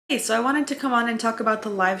Hey, so I wanted to come on and talk about the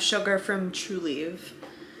live sugar from Trulieve.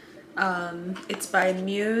 It's by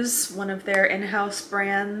Muse, one of their in-house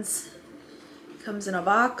brands. It comes in a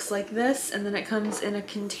box like this, and then it comes in a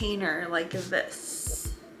container like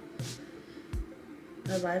this.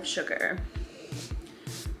 The live sugar.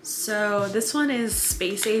 So this one is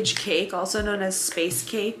Space Age Cake, also known as Space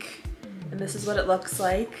Cake, and this is what it looks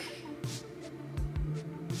like.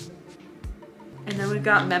 And then we've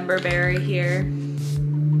got Member Berry here.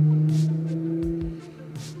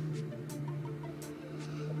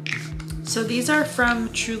 So these are from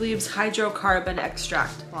Trulieve's hydrocarbon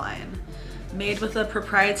extract line, made with a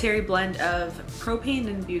proprietary blend of propane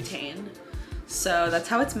and butane. So that's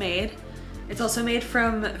how it's made. It's also made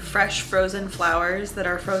from fresh frozen flowers that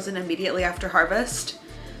are frozen immediately after harvest.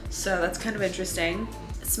 So that's kind of interesting.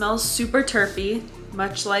 It smells super terpy,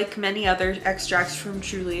 much like many other extracts from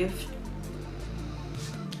Trulieve.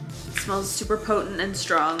 It smells super potent and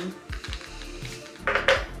strong.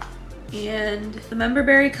 And the Member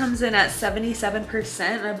Berry comes in at 77%,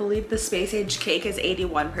 and I believe the Space Age Cake is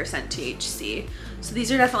 81% THC. So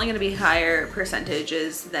these are definitely going to be higher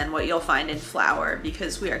percentages than what you'll find in flour,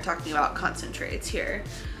 because we are talking about concentrates here.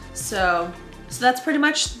 So that's pretty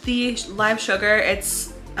much the live sugar.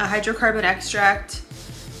 It's a hydrocarbon extract,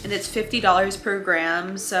 and it's $50 per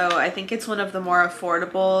gram. So I think it's one of the more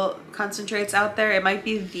affordable concentrates out there. It might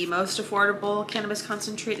be the most affordable cannabis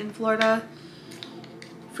concentrate in Florida,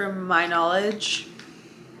 from my knowledge.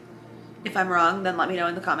 If I'm wrong, then let me know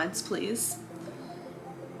in the comments, please.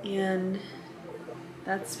 And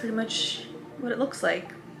that's pretty much what it looks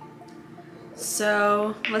like.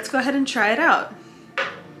 So let's go ahead and try it out.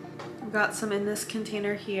 I've got some in this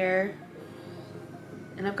container here,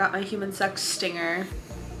 and I've got my human sex stinger.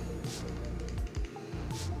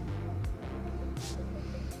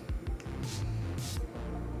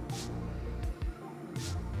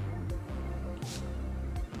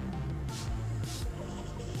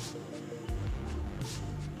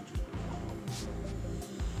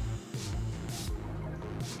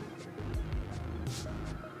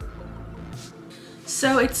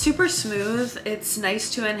 So it's super smooth, it's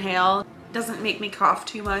nice to inhale, doesn't make me cough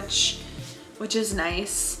too much, which is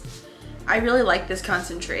nice. I really like this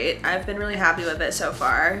concentrate. I've been really happy with it so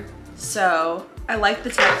far. So I like the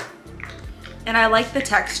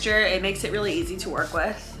texture. It makes it really easy to work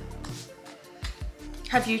with.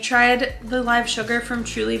 Have you tried the live sugar from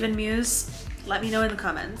Trulieve and Muse? Let me know in the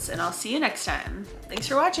comments, and I'll see you next time. Thanks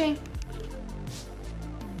for watching.